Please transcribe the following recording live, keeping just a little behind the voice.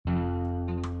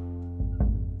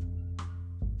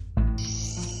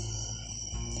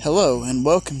Hello and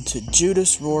welcome to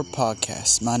Judas Roar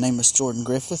Podcast. My name is Jordan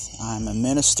Griffith. I'm a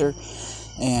minister,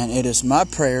 and it is my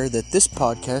prayer that this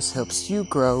podcast helps you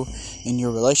grow in your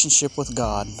relationship with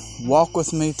God. Walk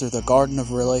with me through the garden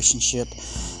of relationship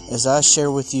as I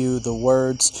share with you the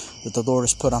words that the Lord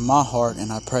has put on my heart,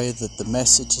 and I pray that the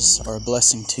messages are a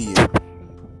blessing to you.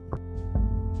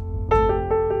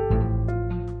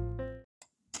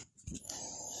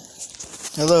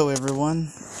 Hello everyone.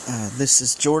 This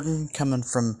is Jordan coming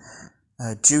from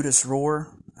Judas Roar,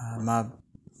 my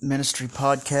ministry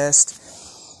podcast.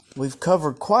 We've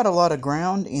covered quite a lot of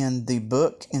ground in the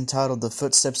book entitled The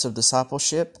Footsteps of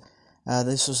Discipleship.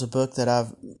 This was a book that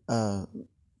I've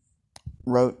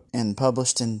wrote and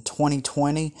published in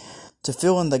 2020 to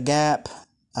fill in the gap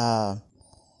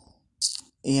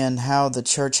in how the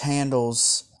church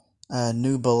handles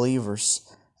new believers.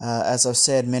 As I've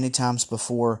said many times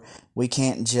before, we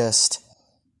can't just,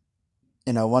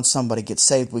 once somebody gets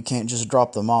saved, we can't just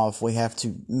drop them off. We have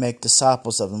to make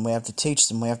disciples of them. We have to teach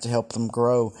them. We have to help them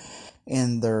grow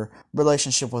in their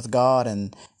relationship with God.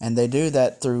 And they do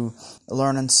that through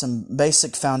learning some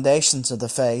basic foundations of the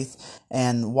faith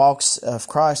and walks of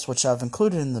Christ, which I've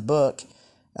included in the book,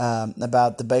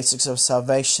 about the basics of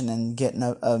salvation and getting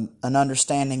an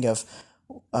understanding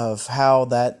of how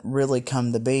that really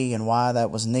come to be and why that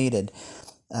was needed.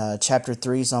 Chapter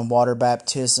 3 is on water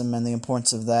baptism and the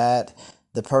importance of that.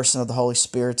 The person of the Holy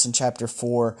Spirit's in chapter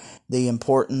 4. The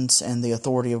importance and the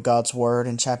authority of God's Word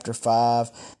in chapter 5.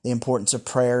 The importance of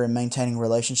prayer and maintaining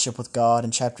relationship with God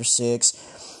in chapter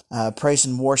 6. Praise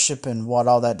and worship and what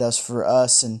all that does for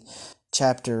us in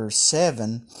chapter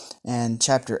 7. And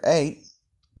chapter 8.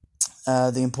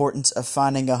 The importance of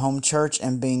finding a home church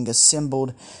and being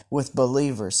assembled with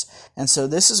believers. And so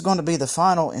this is going to be the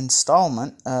final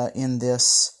installment in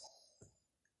this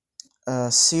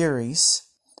series.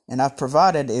 And I've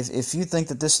provided, if you think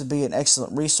that this would be an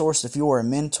excellent resource, if you are a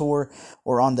mentor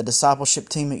or on the discipleship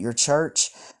team at your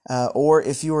church, or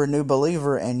if you are a new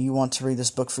believer and you want to read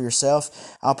this book for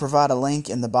yourself, I'll provide a link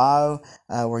in the bio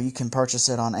where you can purchase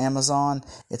it on Amazon.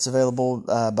 It's available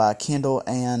by Kindle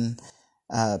and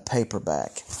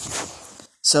paperback.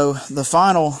 So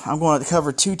I'm going to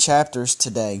cover 2 chapters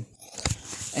today,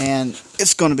 and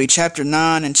it's going to be chapter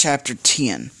 9 and chapter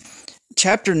 10.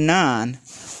 Chapter 9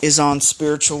 is on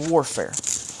spiritual warfare.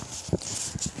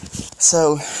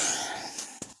 So,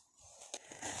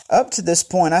 up to this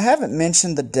point, I haven't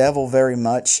mentioned the devil very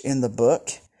much in the book,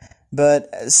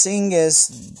 but seeing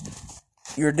as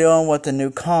you're dealing with a new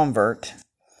convert,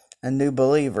 a new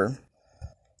believer,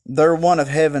 they're one of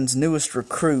heaven's newest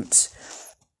recruits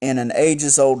in an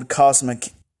ages-old cosmic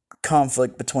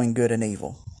conflict between good and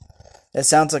evil. It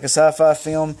sounds like a sci-fi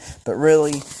film, but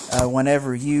really,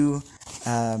 whenever you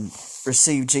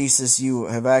receive Jesus, you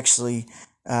have actually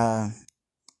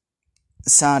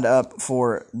signed up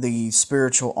for the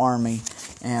spiritual army,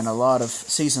 and a lot of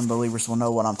seasoned believers will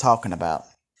know what I'm talking about.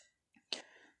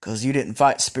 Because you didn't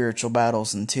fight spiritual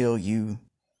battles until you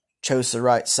chose the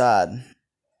right side.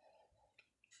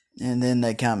 And then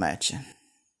they come at you,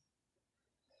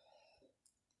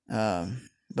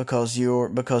 because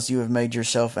you have made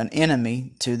yourself an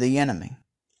enemy to the enemy.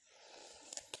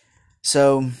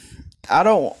 So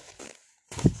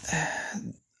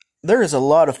there is a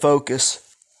lot of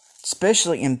focus,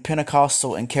 especially in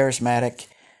Pentecostal and charismatic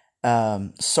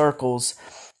circles,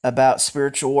 about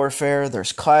spiritual warfare.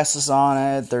 There's classes on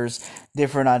it. There's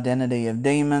different identity of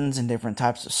demons and different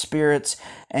types of spirits.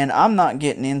 And I'm not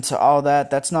getting into all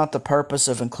that. That's not the purpose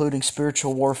of including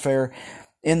spiritual warfare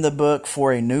in the book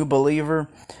for a new believer.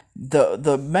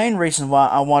 The main reason why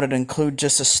I wanted to include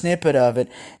just a snippet of it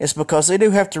is because they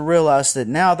do have to realize that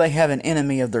now they have an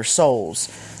enemy of their souls.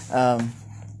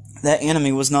 That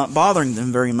enemy was not bothering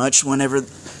them very much whenever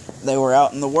they were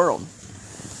out in the world.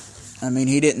 I mean,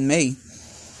 he didn't me.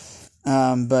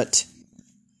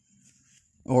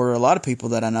 Or a lot of people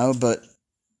that I know, but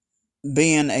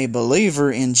being a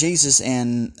believer in Jesus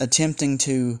and attempting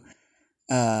to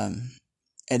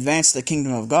advance the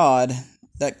kingdom of God,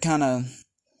 that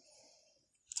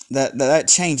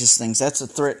changes things. That's a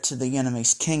threat to the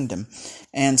enemy's kingdom.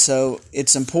 And so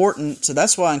it's important, so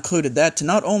that's why I included that, to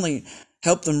not only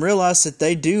help them realize that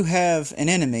they do have an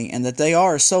enemy and that they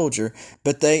are a soldier,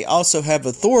 but they also have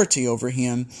authority over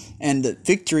him, and that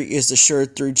victory is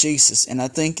assured through Jesus. And I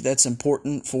think that's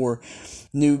important for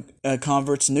new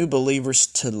converts, new believers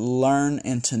to learn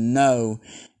and to know,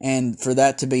 and for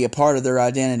that to be a part of their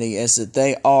identity, as that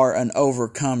they are an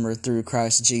overcomer through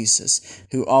Christ Jesus,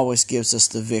 who always gives us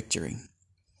the victory.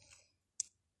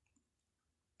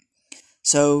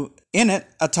 So in it,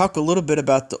 I talk a little bit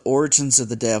about the origins of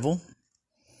the devil.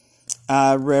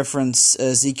 I reference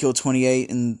Ezekiel 28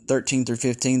 and 13 through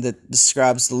 15 that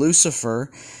describes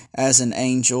Lucifer as an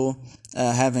angel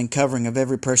having covering of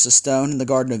every precious stone in the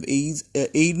Garden of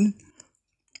Eden.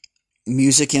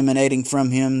 Music emanating from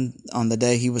him on the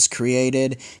day he was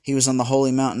created. He was on the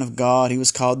holy mountain of God. He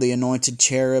was called the anointed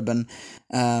cherub, and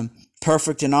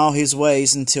perfect in all his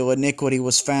ways until iniquity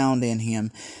was found in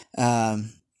him.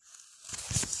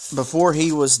 Before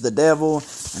he was the devil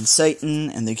and Satan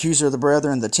and the accuser of the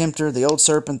brethren, the tempter, the old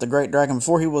serpent, the great dragon.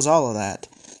 Before he was all of that,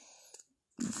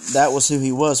 that was who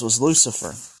he was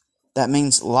Lucifer. That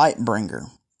means light bringer.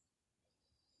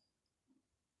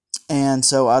 And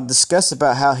so I discussed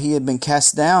about how he had been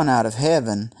cast down out of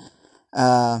heaven,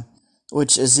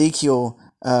 which Ezekiel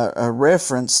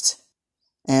referenced,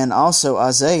 and also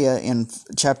Isaiah in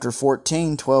chapter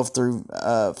 14, 12 through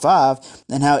 5,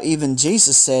 and how even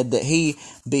Jesus said that he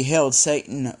beheld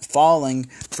Satan falling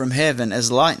from heaven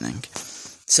as lightning.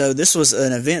 So this was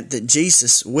an event that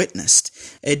Jesus witnessed.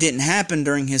 It didn't happen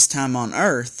during his time on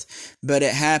earth, but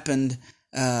it happened,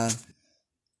 I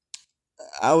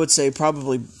would say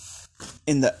probably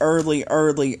in the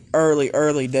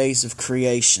early days of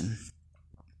creation.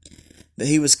 But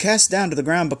he was cast down to the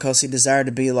ground because he desired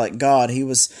to be like God. He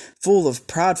was full of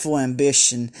prideful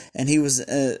ambition, and he was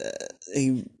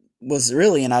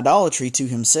really in idolatry to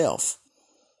himself.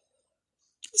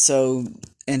 So,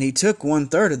 and he took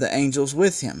 1/3 of the angels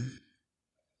with him.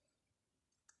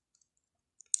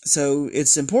 So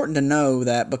it's important to know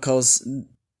that, because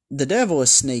the devil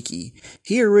is sneaky.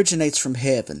 He originates from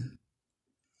heaven.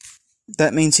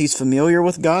 That means he's familiar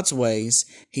with God's ways.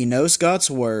 He knows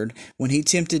God's word. When he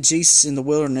tempted Jesus in the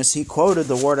wilderness, he quoted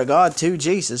the word of God to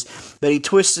Jesus, but he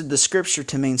twisted the scripture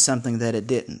to mean something that it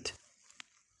didn't.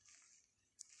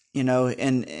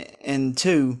 And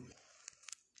two,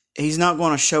 he's not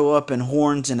going to show up in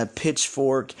horns and a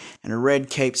pitchfork and a red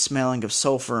cape smelling of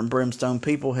sulfur and brimstone.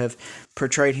 People have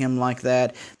portrayed him like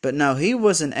that. But no, he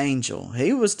was an angel.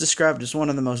 He was described as one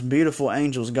of the most beautiful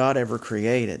angels God ever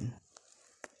created.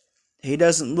 He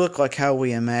doesn't look like how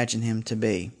we imagine him to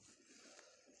be.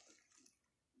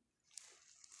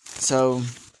 So,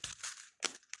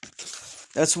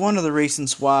 that's one of the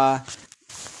reasons why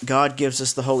God gives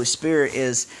us the Holy Spirit.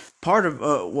 Is part of,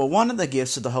 one of the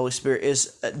gifts of the Holy Spirit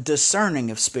is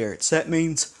discerning of spirits. That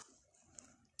means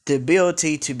the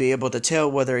ability to be able to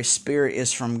tell whether a spirit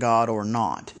is from God or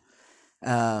not.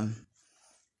 And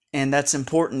that's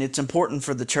important. It's important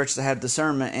for the church to have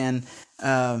discernment, and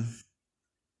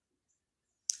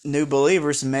new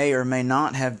believers may or may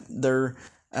not have their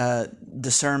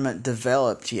discernment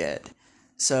developed yet.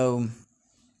 So,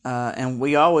 and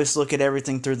we always look at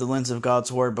everything through the lens of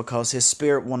God's Word, because His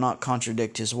Spirit will not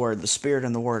contradict His Word. The Spirit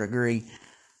and the Word agree.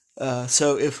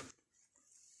 So if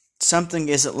something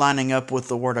isn't lining up with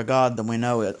the Word of God, then we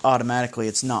know it automatically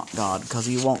it's not God, because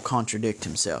He won't contradict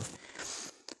Himself.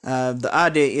 The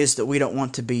idea is that we don't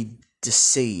want to be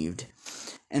deceived.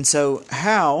 And so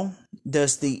how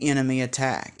does the enemy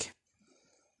attack?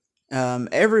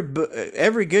 Every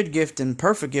good gift and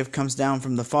perfect gift comes down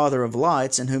from the Father of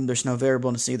lights, in whom there's no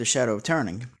variableness, neither shadow of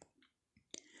turning.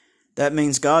 That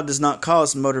means God does not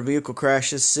cause motor vehicle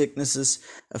crashes, sicknesses,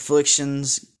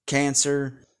 afflictions,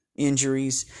 cancer,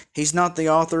 injuries. He's not the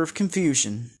author of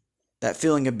confusion, that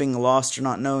feeling of being lost or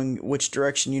not knowing which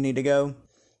direction you need to go.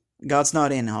 God's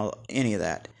not in any of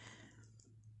that.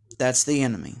 That's the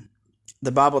enemy.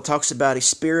 The Bible talks about a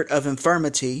spirit of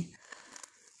infirmity,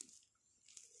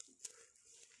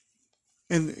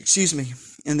 and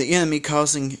the enemy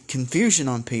causing confusion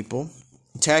on people,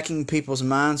 attacking people's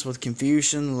minds with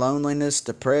confusion, loneliness,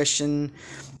 depression.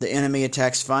 The enemy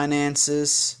attacks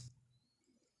finances,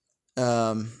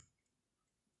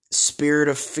 spirit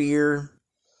of fear.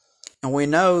 And we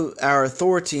know our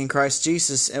authority in Christ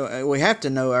Jesus. We have to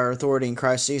know our authority in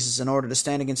Christ Jesus in order to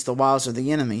stand against the wiles of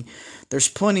the enemy. There's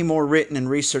plenty more written and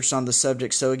researched on the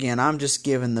subject. So again, I'm just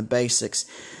giving the basics,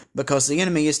 because the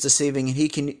enemy is deceiving, and he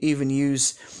can even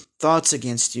use thoughts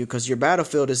against you, because your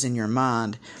battlefield is in your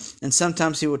mind. And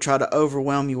sometimes he will try to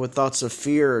overwhelm you with thoughts of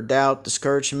fear or doubt,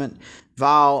 discouragement,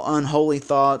 vile, unholy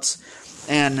thoughts.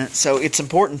 And so it's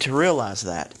important to realize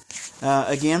that.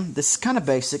 Again, this is kind of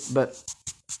basic, but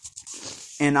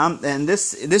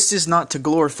this is not to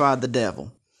glorify the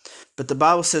devil. But the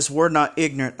Bible says we're not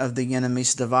ignorant of the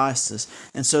enemy's devices.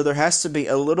 And so there has to be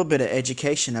a little bit of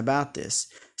education about this,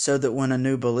 so that when a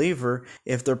new believer,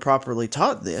 if they're properly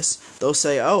taught this, they'll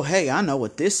say, oh, hey, I know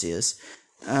what this is.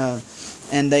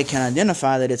 And they can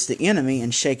identify that it's the enemy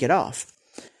and shake it off.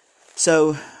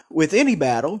 So with any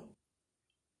battle,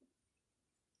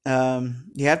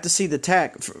 you have to see the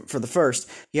attack for the first.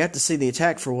 You have to see the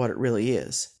attack for what it really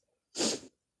is.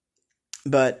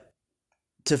 But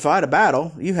to fight a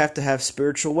battle, you have to have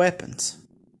spiritual weapons.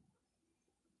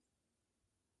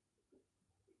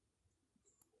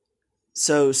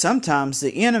 So sometimes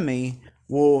the enemy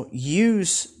will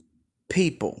use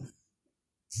people.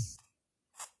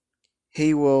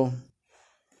 He'll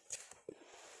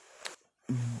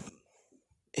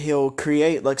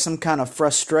create like some kind of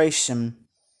frustration,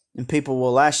 and people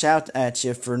will lash out at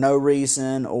you for no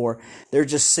reason, or there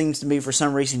just seems to be for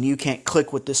some reason you can't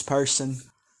click with this person.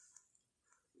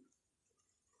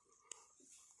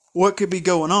 What could be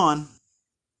going on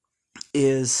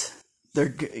is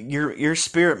your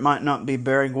spirit might not be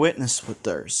bearing witness with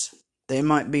theirs. They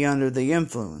might be under the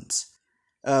influence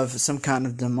of some kind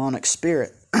of demonic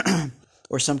spirit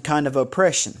or some kind of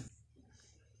oppression.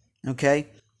 Okay?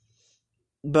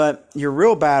 But your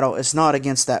real battle is not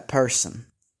against that person.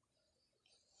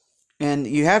 And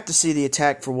you have to see the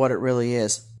attack for what it really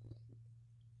is.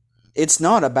 It's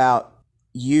not about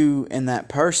you and that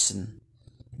person,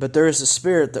 but there is a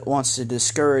spirit that wants to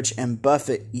discourage and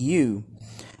buffet you.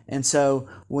 And so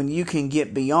when you can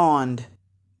get beyond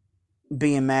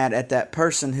being mad at that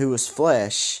person who is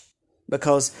flesh,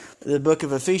 because the book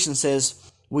of Ephesians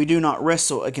says, we do not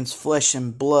wrestle against flesh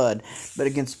and blood, but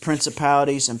against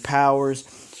principalities and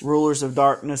powers, rulers of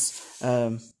darkness,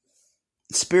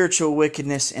 spiritual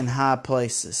wickedness in high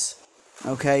places.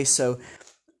 Okay, so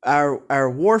our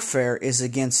warfare is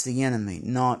against the enemy,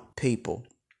 not people.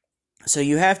 So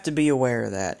you have to be aware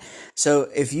of that. So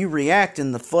if you react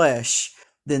in the flesh,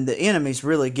 then the enemy's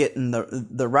really getting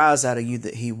the rise out of you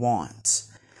that he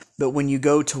wants. But when you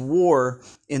go to war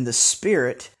in the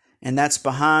spirit, and that's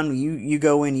behind you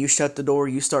go in, you shut the door,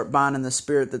 you start binding the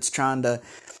spirit that's trying to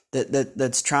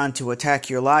that's trying to attack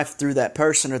your life through that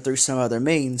person or through some other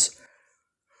means.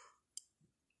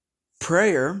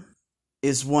 Prayer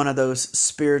is one of those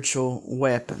spiritual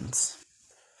weapons.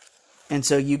 And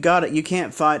so you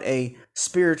can't fight a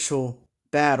spiritual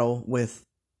battle with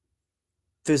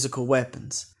physical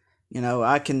weapons.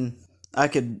 I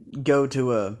could go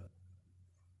to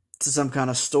some kind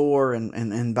of store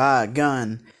and buy a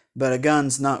gun, but a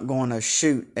gun's not going to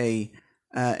shoot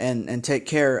and take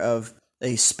care of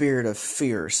a spirit of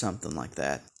fear or something like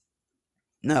that.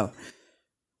 No.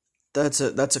 That's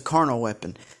a carnal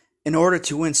weapon. In order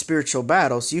to win spiritual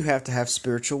battles, you have to have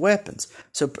spiritual weapons.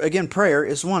 So again, prayer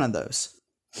is one of those.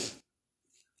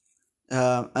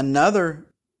 Another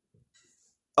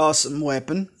awesome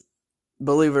weapon,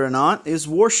 believe it or not, is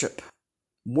worship.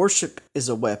 Worship is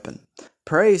a weapon.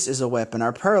 Praise is a weapon.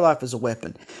 Our prayer life is a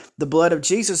weapon. The blood of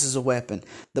Jesus is a weapon.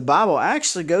 The Bible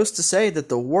actually goes to say that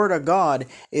the Word of God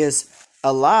is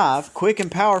alive, quick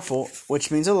and powerful,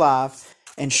 which means alive,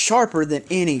 and sharper than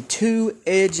any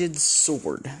two-edged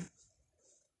sword.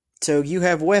 So you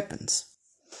have weapons.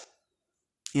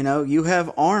 You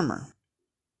have armor.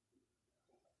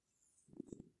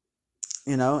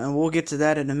 And we'll get to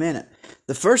that in a minute.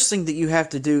 The first thing that you have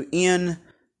to do in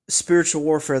spiritual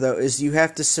warfare, though, is you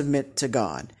have to submit to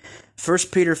God. 1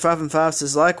 Peter 5:5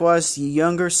 says, likewise, ye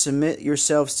younger, submit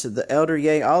yourselves to the elder.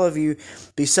 Yea, all of you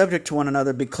be subject to one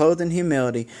another, be clothed in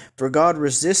humility. For God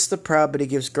resists the proud, but he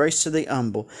gives grace to the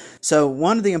humble. So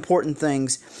one of the important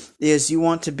things is you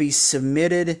want to be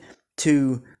submitted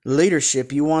to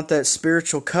leadership. You want that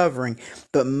spiritual covering.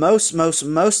 But most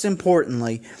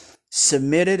importantly,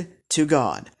 submitted to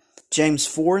God. James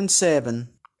 4:7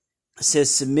 says,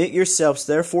 submit yourselves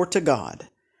therefore to God.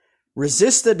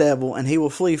 Resist the devil, and he will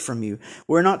flee from you.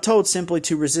 We're not told simply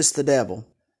to resist the devil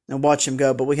and watch him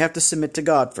go, but we have to submit to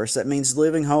God first. That means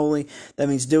living holy. That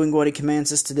means doing what he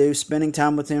commands us to do, spending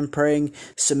time with him, praying,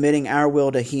 submitting our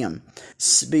will to him.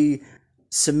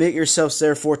 Submit yourselves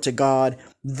therefore to God,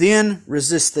 then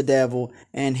resist the devil,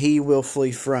 and he will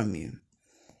flee from you.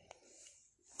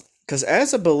 Because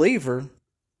as a believer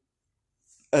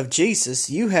of Jesus,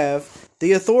 you have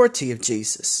the authority of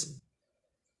Jesus.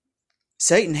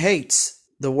 Satan hates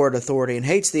the word authority and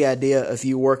hates the idea of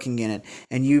you working in it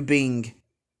and you being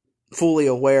fully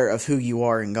aware of who you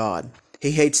are in God. He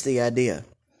hates the idea.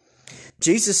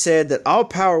 Jesus said that all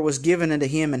power was given unto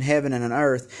him in heaven and on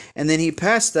earth, and then he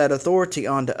passed that authority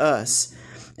on to us.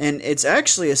 And it's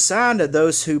actually a sign to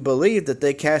those who believe that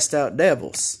they cast out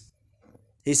devils.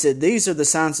 He said, these are the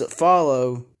signs that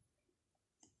follow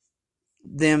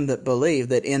them that believe,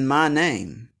 that in my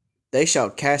name they shall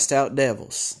cast out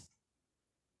devils.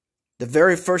 The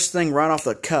very first thing right off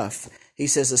the cuff, he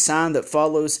says a sign that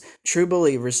follows true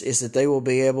believers is that they will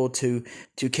be able to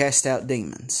cast out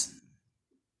demons.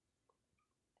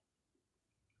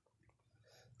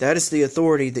 That is the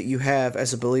authority that you have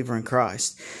as a believer in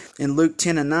Christ. In Luke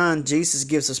 10:9, Jesus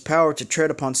gives us power to tread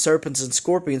upon serpents and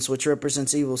scorpions, which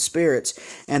represents evil spirits,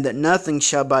 and that nothing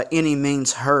shall by any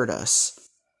means hurt us.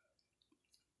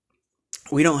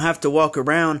 We don't have to walk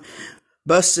around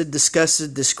busted,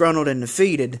 disgusted, disgruntled, and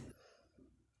defeated.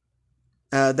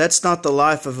 That's not the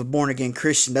life of a born-again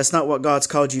Christian. That's not what God's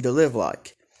called you to live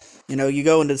like. You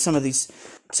go into some of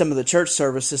the church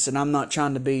services, and I'm not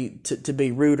trying to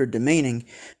be rude or demeaning,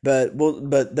 but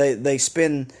they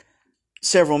spend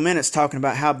several minutes talking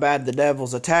about how bad the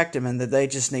devil's attacked them and that they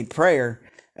just need prayer,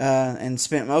 and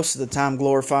spent most of the time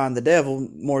glorifying the devil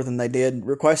more than they did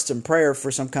requesting prayer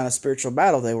for some kind of spiritual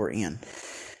battle they were in.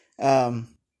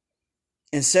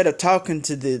 Instead of talking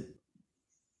to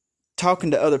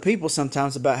other people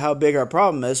sometimes about how big our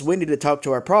problem is, we need to talk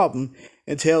to our problem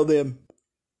and tell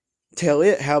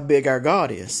it how big our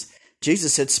God is.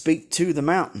 Jesus said, speak to the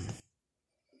mountain.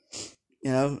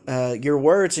 Your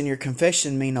words and your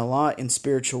confession mean a lot in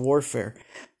spiritual warfare.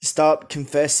 Stop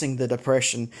confessing the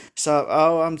depression. Stop,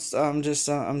 I'm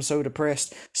so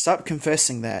depressed. Stop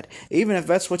confessing that. Even if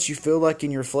that's what you feel like in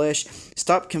your flesh,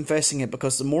 stop confessing it,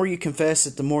 because the more you confess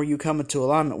it, the more you come into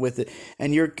alignment with it,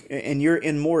 and you're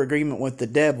in more agreement with the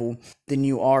devil than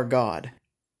you are God.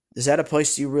 Is that a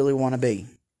place you really want to be?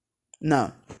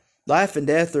 No. Life and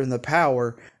death are in the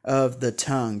power of the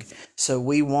tongue. So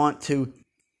we want to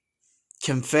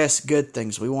confess good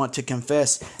things. We want to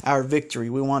confess our victory.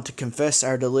 We want to confess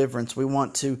our deliverance. We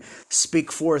want to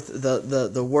speak forth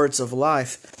the words of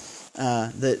life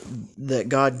that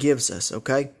God gives us,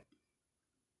 okay?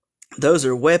 Those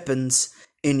are weapons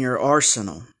in your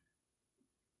arsenal.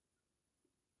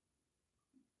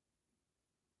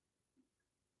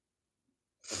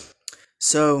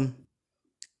 So,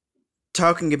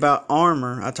 talking about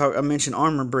armor, I mentioned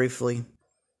armor briefly.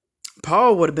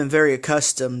 Paul would have been very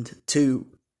accustomed to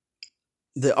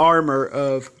the armor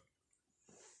of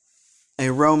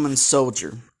a Roman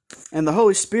soldier. And the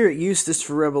Holy Spirit used this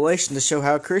for revelation to show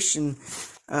how Christian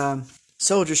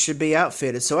soldiers should be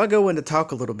outfitted. So I go in to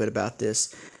talk a little bit about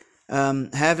this.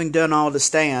 Having done all to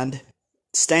stand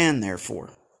therefore.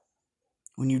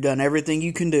 When you've done everything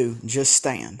you can do, just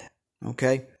stand.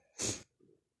 Okay?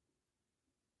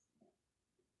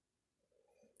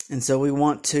 And so we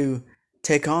want to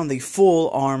take on the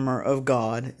full armor of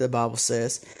God, the Bible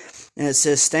says. And it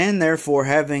says, stand therefore,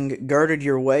 having girded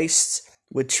your waists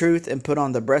with truth, and put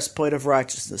on the breastplate of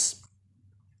righteousness.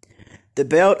 The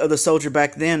belt of the soldier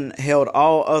back then held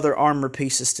all other armor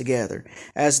pieces together,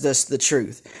 as does the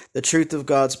truth. The truth of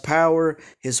God's power,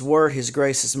 His word, His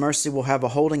grace, His mercy will have a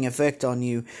holding effect on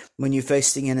you when you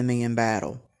face the enemy in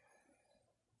battle.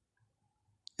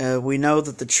 We know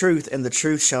that the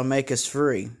truth shall make us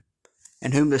free.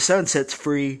 And whom the Son sets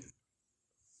free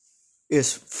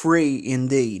is free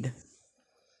indeed.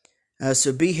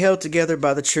 So be held together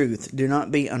by the truth. Do not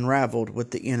be unraveled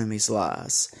with the enemy's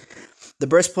lies. The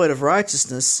breastplate of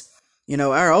righteousness,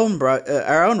 our own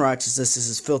righteousness is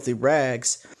as filthy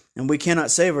rags, and we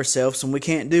cannot save ourselves, and we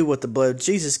can't do what the blood of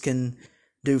Jesus can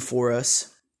do for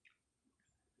us.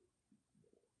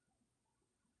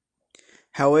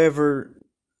 However,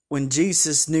 when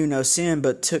Jesus knew no sin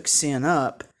but took sin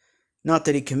up, not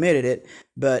that He committed it,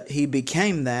 but He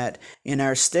became that in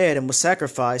our stead and was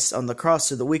sacrificed on the cross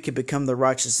so that we could become the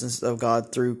righteousness of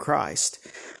God through Christ.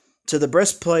 So the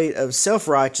breastplate of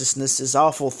self-righteousness is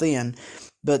awful thin,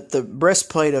 but the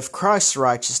breastplate of Christ's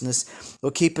righteousness will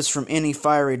keep us from any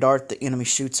fiery dart the enemy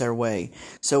shoots our way.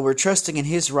 So we're trusting in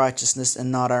His righteousness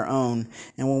and not our own.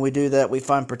 And when we do that, we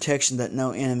find protection that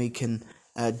no enemy can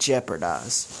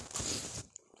jeopardize.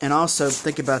 And also,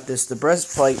 think about this, the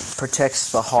breastplate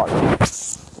protects the heart.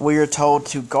 We are told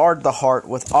to guard the heart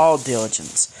with all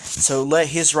diligence. So let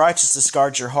His righteousness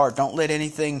guard your heart. Don't let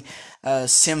anything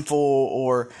sinful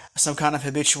or some kind of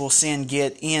habitual sin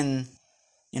get in.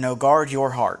 Guard your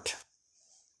heart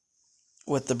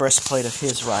with the breastplate of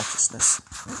His righteousness.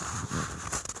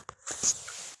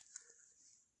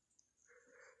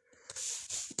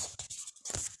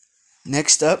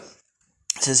 Next up,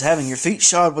 it says, having your feet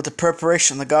shod with the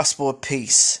preparation of the gospel of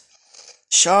peace.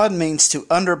 Shod means to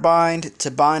underbind,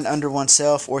 to bind under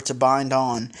oneself, or to bind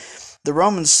on. The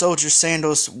Roman soldier's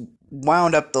sandals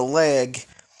wound up the leg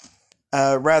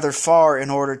rather far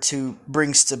in order to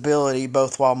bring stability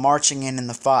both while marching and in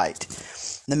the fight.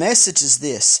 The message is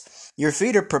this: your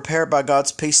feet are prepared by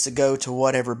God's peace to go to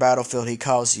whatever battlefield He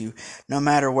calls you, no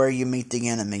matter where you meet the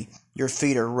enemy. Your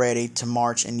feet are ready to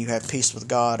march, and you have peace with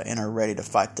God and are ready to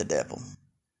fight the devil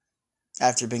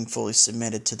after being fully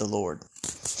submitted to the Lord.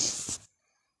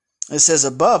 It says,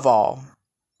 above all,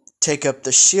 take up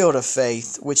the shield of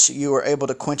faith, which you are able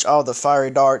to quench all the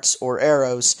fiery darts or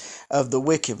arrows of the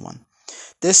wicked one.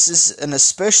 This is an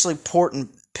especially important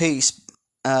piece,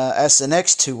 as the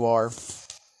next two are.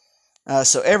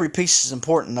 So every piece is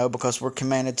important, though, because we're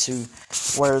commanded to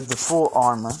wear the full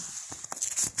armor.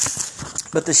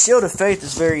 But the shield of faith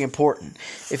is very important.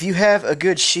 If you have a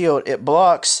good shield, it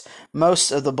blocks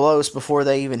most of the blows before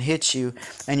they even hit you,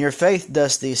 and your faith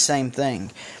does the same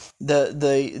thing.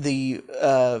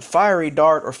 The fiery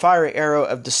dart or fiery arrow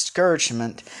of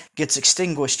discouragement gets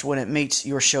extinguished when it meets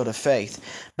your shield of faith.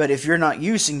 But if you're not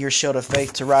using your shield of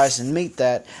faith to rise and meet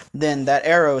that, then that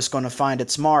arrow is going to find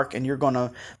its mark, and you're going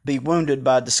to be wounded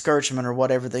by discouragement or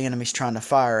whatever the enemy's trying to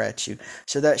fire at you.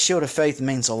 So that shield of faith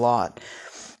means a lot.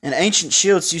 And ancient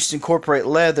shields used to incorporate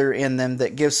leather in them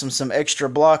that gives them some extra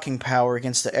blocking power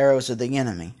against the arrows of the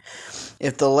enemy.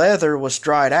 If the leather was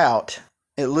dried out,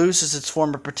 it loses its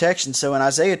form of protection. So in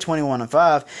Isaiah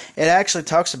 21:5, it actually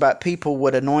talks about people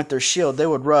would anoint their shield. They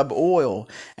would rub oil,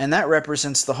 and that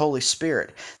represents the Holy Spirit.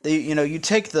 You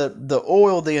take the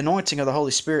oil, the anointing of the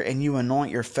Holy Spirit, and you anoint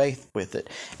your faith with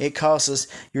it. It causes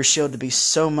your shield to be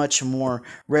so much more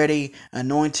ready,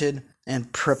 anointed,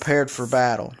 and prepared for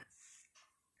battle.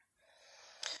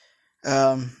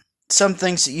 Some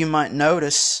things that you might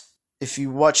notice if you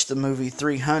watch the movie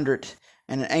 300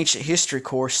 and an ancient history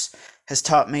course has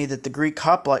taught me that the Greek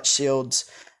hoplite shields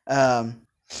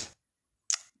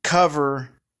cover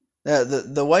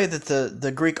the way that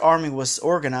the Greek army was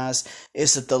organized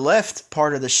is that the left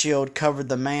part of the shield covered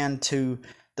the man to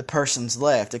the person's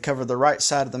left. It covered the right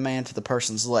side of the man to the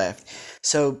person's left.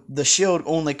 So the shield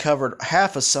only covered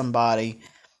half of somebody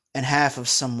and half of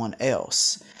someone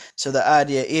else. So the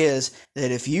idea is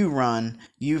that if you run,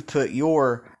 you've put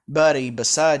your buddy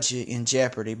beside you in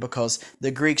jeopardy, because the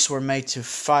Greeks were made to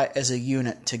fight as a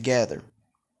unit together.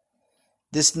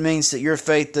 This means that your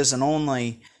faith doesn't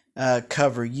only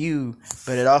cover you,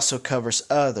 but it also covers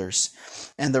others.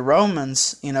 And the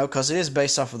Romans, because it is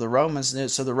based off of the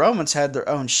Romans, so the Romans had their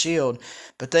own shield,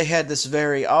 but they had this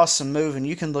very awesome move, and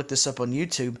you can look this up on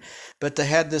YouTube, but they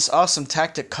had this awesome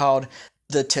tactic called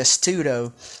the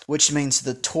testudo, which means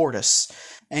the tortoise.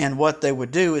 And what they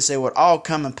would do is they would all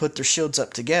come and put their shields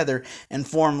up together and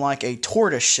form like a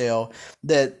tortoise shell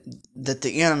that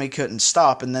the enemy couldn't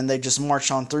stop, and then they just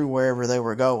march on through wherever they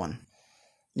were going.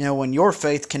 When your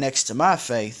faith connects to my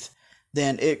faith,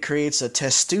 then it creates a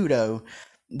testudo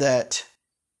that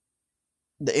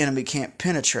the enemy can't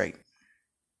penetrate.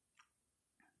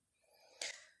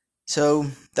 So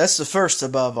that's the first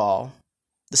above all.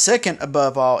 The second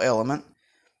above all element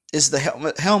is the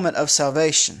helmet of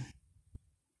salvation.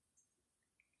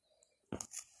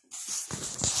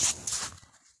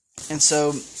 And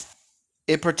so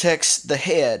it protects the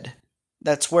head.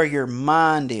 That's where your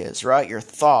mind is, right? Your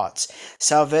thoughts.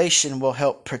 Salvation will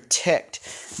help protect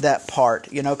that part,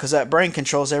 because that brain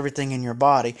controls everything in your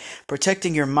body.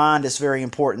 Protecting your mind is very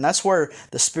important. That's where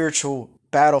the spiritual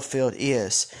battlefield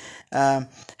is.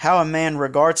 How a man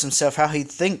regards himself, how he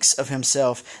thinks of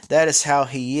himself, that is how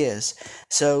he is.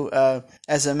 So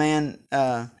as a man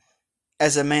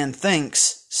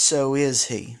thinks, so is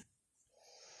he.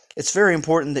 It's very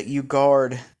important that you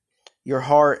guard your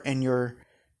heart and your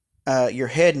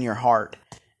head and your heart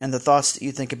and the thoughts that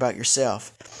you think about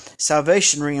yourself.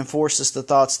 Salvation reinforces the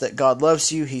thoughts that God loves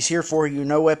you, He's here for you,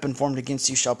 no weapon formed against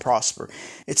you shall prosper.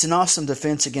 It's an awesome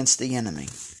defense against the enemy.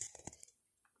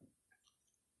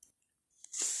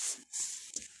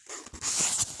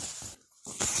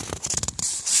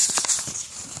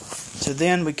 So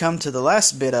then we come to the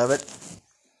last bit of it,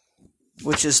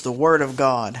 which is the Word of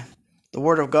God. The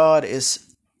Word of God is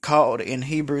called in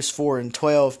Hebrews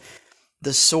 4:12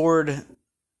 the sword.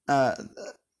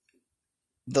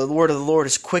 The word of the Lord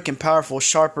is quick and powerful,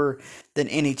 sharper than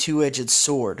any two-edged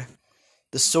sword.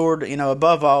 The sword,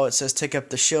 above all, it says, take up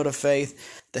the shield of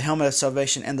faith, the helmet of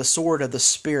salvation, and the sword of the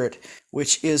Spirit,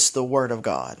 which is the Word of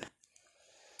God.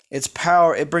 Its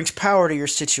power, it brings power to your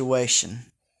situation.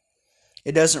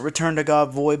 It doesn't return to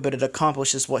God void, but it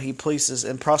accomplishes what He pleases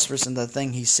and prospers in the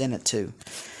thing He sent it to.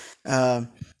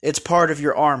 It's part of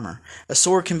your armor. A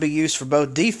sword can be used for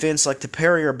both defense, like to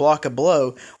parry or block a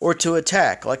blow, or to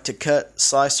attack, like to cut,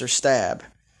 slice, or stab.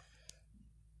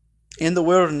 In the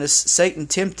wilderness, Satan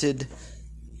tempted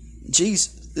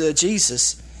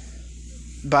Jesus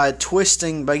by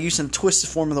using a twisted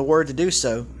form of the word to do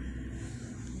so.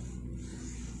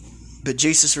 But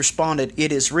Jesus responded,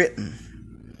 "It is written."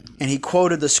 And he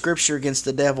quoted the scripture against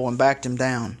the devil and backed him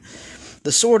down.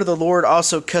 The sword of the Lord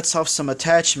also cuts off some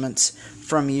attachments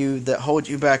from you that hold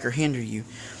you back or hinder you.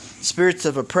 Spirits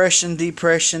of oppression,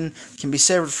 depression can be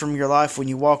severed from your life when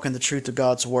you walk in the truth of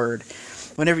God's word.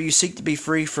 Whenever you seek to be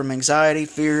free from anxiety,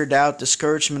 fear, doubt,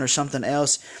 discouragement, or something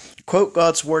else, quote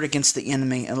God's word against the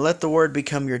enemy and let the word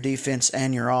become your defense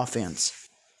and your offense.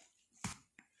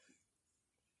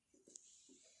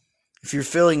 If you're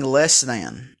feeling less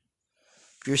than,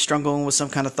 if you're struggling with some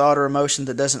kind of thought or emotion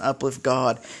that doesn't uplift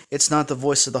God, it's not the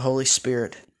voice of the Holy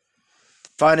Spirit.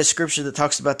 Find a scripture that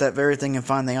talks about that very thing and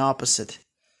find the opposite.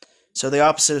 So the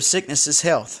opposite of sickness is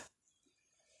health.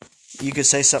 You could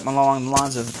say something along the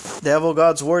lines of, devil,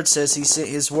 God's word says he sent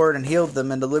his word and healed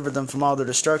them and delivered them from all their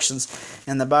destructions,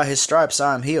 and that by his stripes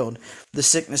I am healed. The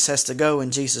sickness has to go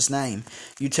in Jesus' name.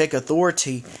 You take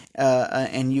authority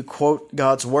and you quote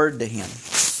God's word to him.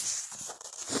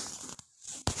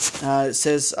 It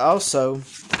says also,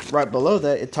 right below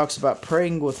that, it talks about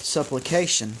praying with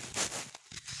supplication.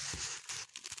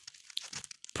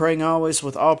 Praying always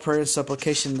with all prayer and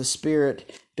supplication in the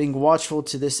Spirit, being watchful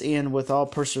to this end with all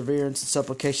perseverance and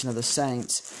supplication of the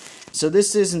saints. So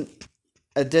this isn't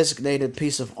a designated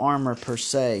piece of armor per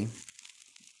se,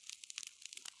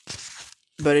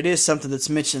 but it is something that's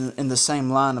mentioned in the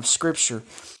same line of Scripture.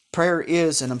 Prayer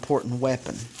is an important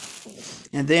weapon.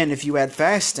 And then if you add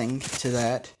fasting to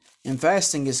that, and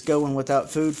fasting is going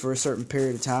without food for a certain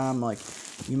period of time, like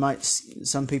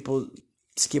some people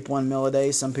skip one meal a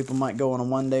day, some people might go on a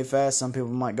 1 day fast, some people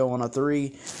might go on a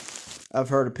 3. I've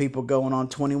heard of people going on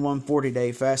 21,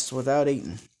 40-day fasts without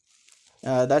eating.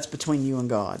 That's between you and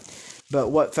God. But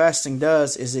what fasting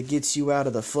does is it gets you out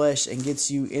of the flesh and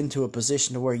gets you into a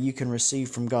position to where you can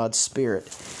receive from God's Spirit.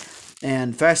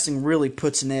 And fasting really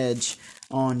puts an edge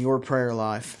on your prayer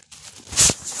life.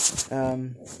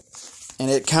 And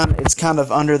it's kind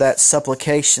of under that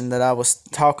supplication that I was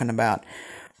talking about.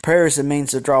 Prayer is a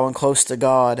means of drawing close to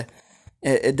God.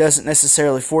 It doesn't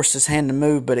necessarily force his hand to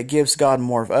move, but it gives God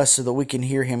more of us so that we can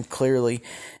hear him clearly,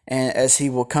 and as he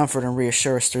will comfort and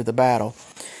reassure us through the battle.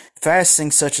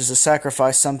 Fasting, such as a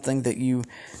sacrifice, something that you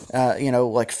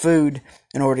like food,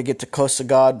 in order to get close to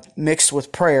God, mixed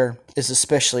with prayer, is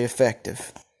especially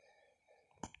effective.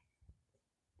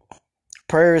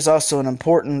 Prayer is also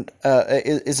important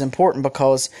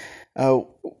because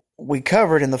we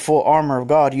covered in the full armor of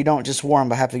God. You don't just war on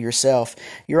behalf of yourself.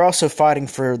 You're also fighting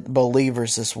for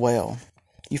believers as well.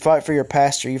 You fight for your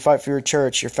pastor. You fight for your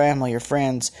church, your family, your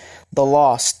friends, the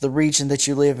lost, the region that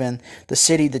you live in, the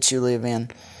city that you live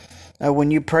in. When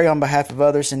you pray on behalf of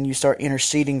others and you start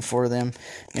interceding for them,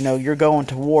 you're going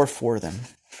to war for them.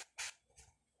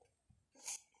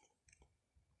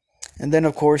 And then,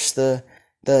 of course, the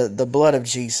blood of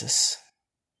Jesus.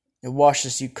 It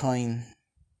washes you clean.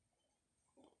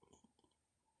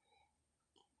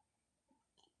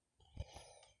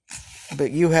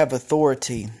 But you have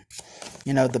authority.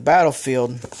 The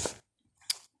battlefield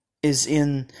is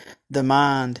in the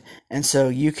mind, and so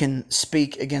you can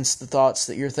speak against the thoughts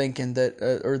that you're thinking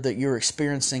or that you're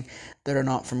experiencing that are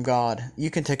not from God.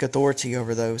 You can take authority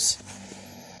over those.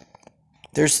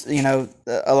 There's,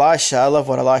 Elisha, I love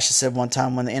what Elisha said one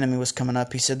time when the enemy was coming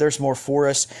up. He said, there's more for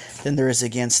us than there is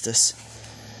against us.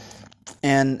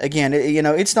 And again,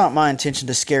 it's not my intention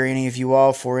to scare any of you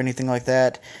off or anything like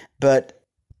that, but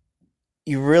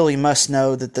you really must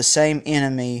know that the same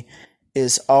enemy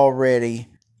is already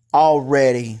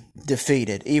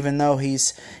defeated. Even though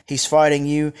he's fighting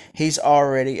you, he's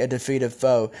already a defeated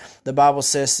foe. The Bible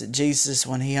says that Jesus,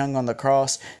 when he hung on the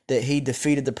cross, that he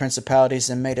defeated the principalities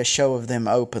and made a show of them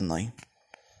openly.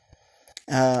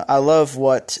 I love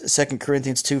what 2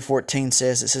 Corinthians 2:14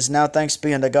 says. It says, now thanks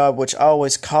be unto God, which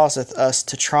always causeth us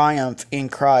to triumph in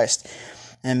Christ,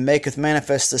 and maketh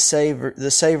manifest the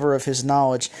savor of his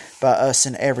knowledge by us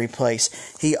in every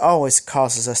place. He always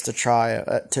causes us to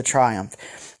triumph.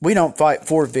 We don't fight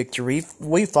for victory.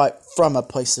 We fight from a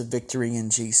place of victory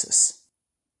in Jesus.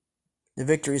 The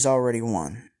victory is already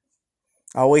won.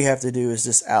 All we have to do is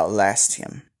just outlast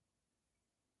him.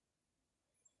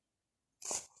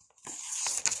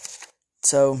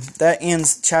 So that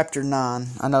ends chapter 9.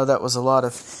 I know that was a lot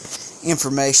of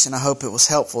information. I hope it was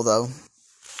helpful, though.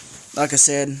 Like I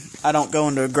said, I don't go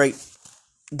into a great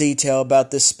detail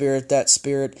about this spirit, that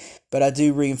spirit, but I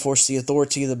do reinforce the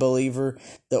authority of the believer,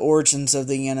 the origins of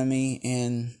the enemy,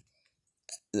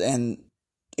 and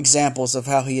examples of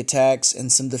how he attacks,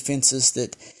 and some defenses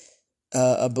that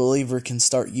a believer can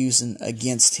start using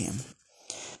against him.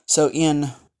 So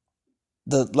in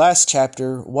the last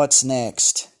chapter, what's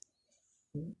next?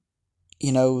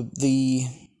 The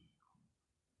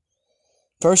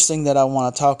first thing that I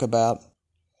want to talk about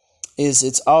is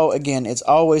it's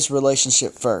always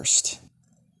relationship first.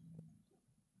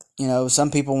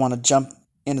 Some people want to jump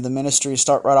into the ministry and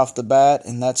start right off the bat,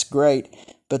 and that's great.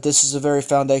 but this is a very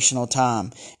foundational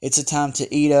time. It's a time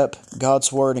to eat up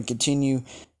God's Word and continue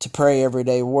to pray every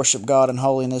day, worship God in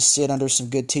holiness, sit under some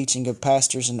good teaching of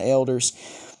pastors and elders.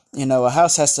 A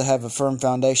house has to have a firm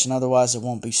foundation, otherwise it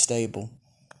won't be stable.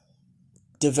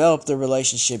 Develop the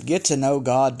relationship. Get to know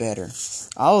God better.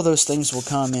 All of those things will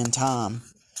come in time,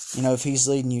 if He's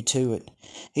leading you to it.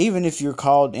 Even if you're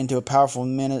called into a powerful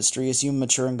ministry as you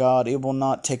mature in God, it will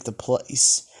not take the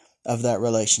place of that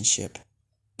relationship.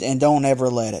 And don't ever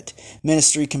let it.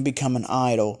 Ministry can become an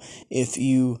idol if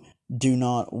you do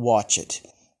not watch it.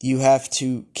 You have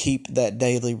to keep that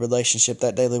daily relationship,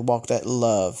 that daily walk, that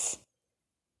love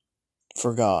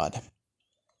for God.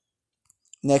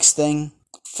 Next thing,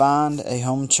 find a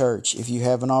home church. If you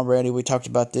haven't already, we talked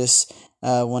about this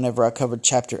whenever I covered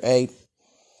chapter 8.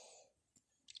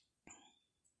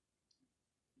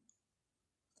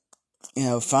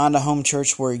 Find a home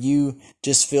church where you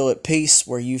just feel at peace,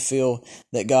 where you feel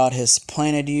that God has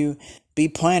planted you. Be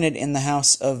planted in the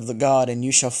house of the God, and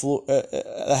you shall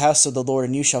the house of the Lord,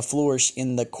 and you shall flourish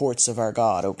in the courts of our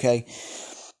God. Okay.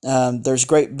 There's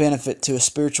great benefit to a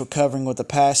spiritual covering with a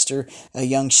pastor, a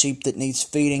young sheep that needs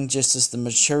feeding, just as the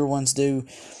mature ones do.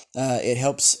 It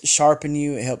helps sharpen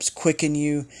you. It helps quicken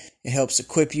you. It helps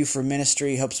equip you for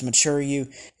ministry. It helps mature you.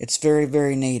 It's very,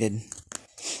 very needed.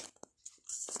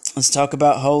 Let's talk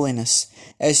about holiness.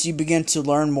 As you begin to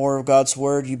learn more of God's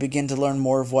Word, you begin to learn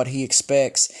more of what He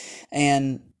expects.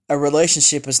 And a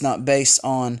relationship is not based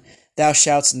on thou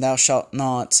shalt and thou shalt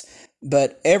not,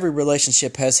 but every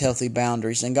relationship has healthy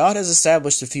boundaries. And God has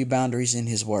established a few boundaries in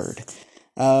His Word.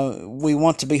 We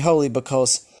want to be holy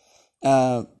because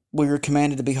we are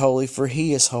commanded to be holy, for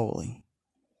He is holy.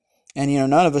 And,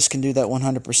 none of us can do that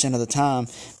 100% of the time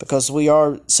because we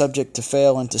are subject to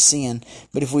fail and to sin.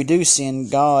 But if we do sin,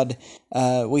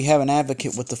 we have an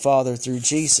advocate with the Father through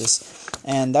Jesus.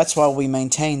 And that's why we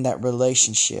maintain that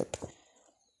relationship.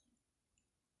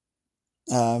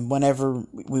 Whenever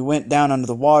we went down under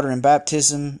the water in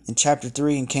baptism in chapter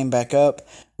 3 and came back up,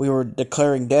 we were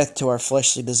declaring death to our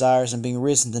fleshly desires and being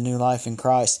risen to new life in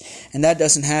Christ. And that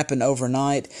doesn't happen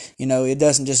overnight. It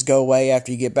doesn't just go away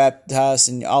after you get baptized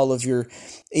and all of your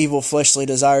evil fleshly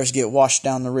desires get washed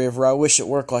down the river. I wish it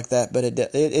worked like that, but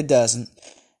it doesn't.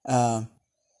 But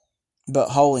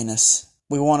holiness,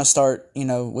 we want to start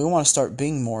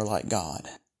being more like God.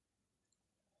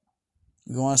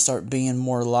 We want to start being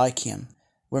more like Him.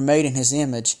 We're made in His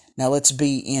image. Now let's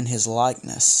be in His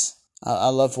likeness. I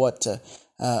love what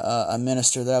a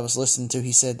minister that I was listening to,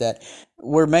 he said that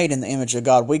we're made in the image of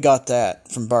God. We got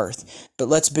that from birth. But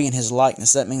let's be in His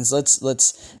likeness. That means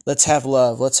let's have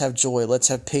love. Let's have joy. Let's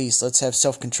have peace. Let's have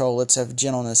self-control. Let's have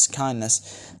gentleness,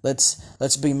 kindness.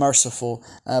 Let's be merciful.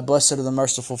 Blessed are the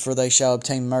merciful, for they shall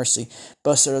obtain mercy.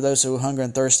 Blessed are those who hunger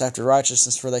and thirst after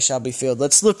righteousness, for they shall be filled.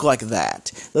 Let's look like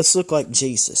that. Let's look like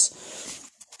Jesus.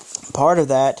 Part of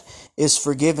that is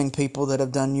forgiving people that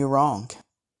have done you wrong.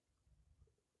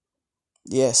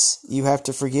 Yes, you have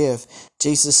to forgive.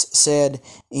 Jesus said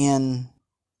in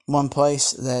one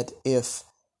place that if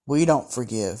we don't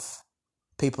forgive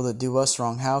people that do us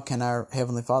wrong, how can our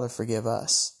Heavenly Father forgive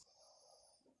us?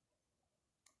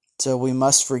 So we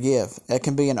must forgive. That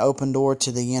can be an open door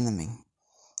to the enemy.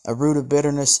 A root of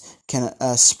bitterness can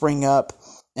spring up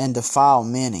and defile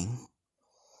many.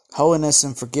 Holiness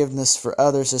and forgiveness for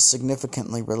others is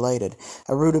significantly related.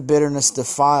 A root of bitterness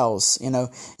defiles.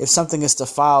 If something is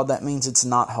defiled, that means it's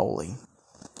not holy.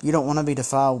 You don't want to be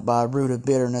defiled by a root of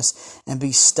bitterness and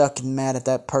be stuck and mad at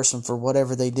that person for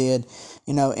whatever they did.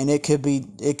 And it could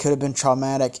have been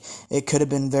traumatic. It could have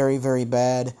been very, very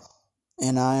bad.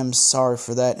 And I am sorry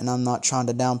for that. And I'm not trying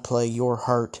to downplay your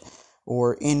hurt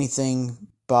or anything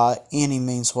by any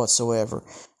means whatsoever.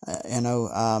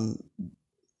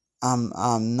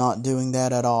 I'm not doing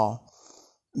that at all.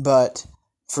 But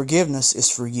forgiveness is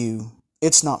for you.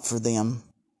 It's not for them.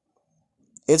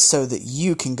 It's so that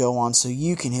you can go on, so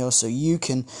you can heal, so you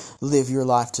can live your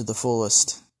life to the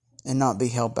fullest and not be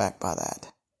held back by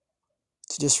that.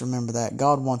 So just remember that.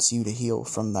 God wants you to heal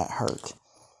from that hurt.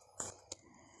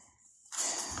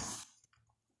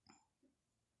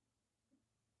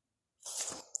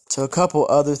 So a couple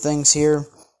other things here.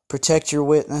 Protect your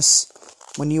witness.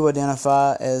 When you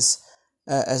identify as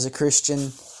a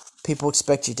Christian, people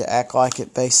expect you to act like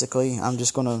it, basically. I'm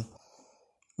just going to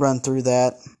run through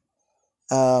that.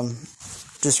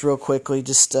 Just real quickly,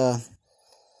 that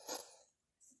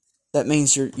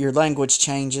means your language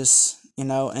changes,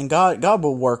 and God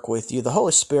will work with you. The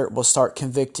Holy Spirit will start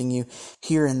convicting you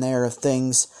here and there of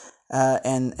things,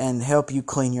 and help you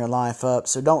clean your life up.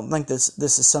 So don't think this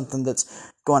is something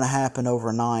that's going to happen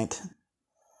overnight.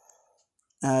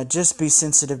 Just be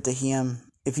sensitive to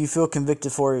Him if you feel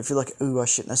convicted for it, if you're like, ooh, I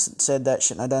shouldn't have said that,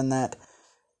 shouldn't have done that,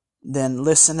 then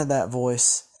listen to that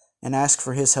voice and ask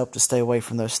for His help to stay away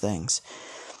from those things.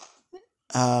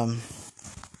 And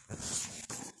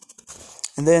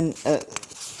then,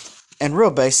 and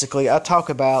real basically, I talk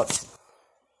about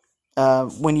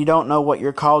when you don't know what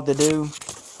you're called to do,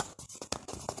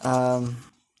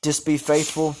 just be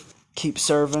faithful, keep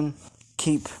serving,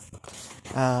 keep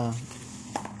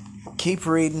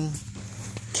reading,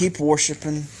 keep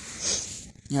worshiping.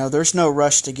 There's no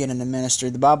rush to get into ministry.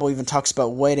 The Bible even talks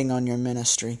about waiting on your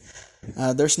ministry.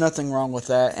 There's nothing wrong with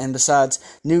that. And besides,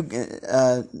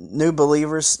 new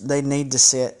believers, they need to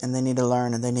sit and they need to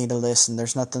learn and they need to listen.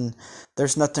 There's nothing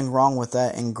wrong with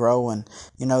that and growing.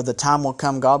 The time will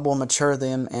come, God will mature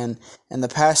them, and the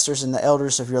pastors and the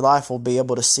elders of your life will be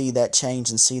able to see that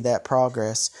change and see that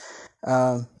progress.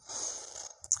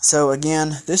 So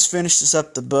again, this finishes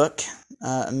up the book,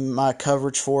 my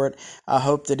coverage for it. I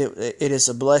hope that it is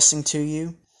a blessing to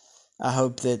you. I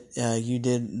hope that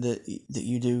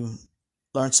you do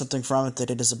learn something from it, that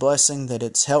it is a blessing, that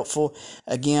it's helpful.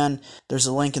 Again, there's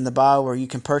a link in the bio where you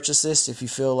can purchase this if you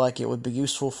feel like it would be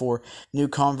useful for new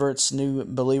converts, new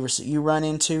believers that you run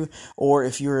into, or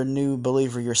if you're a new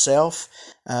believer yourself.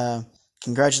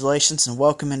 Congratulations and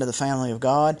welcome into the family of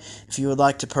God. If you would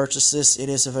like to purchase this, it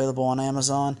is available on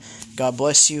Amazon. God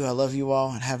bless you. I love you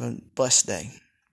all and have a blessed day.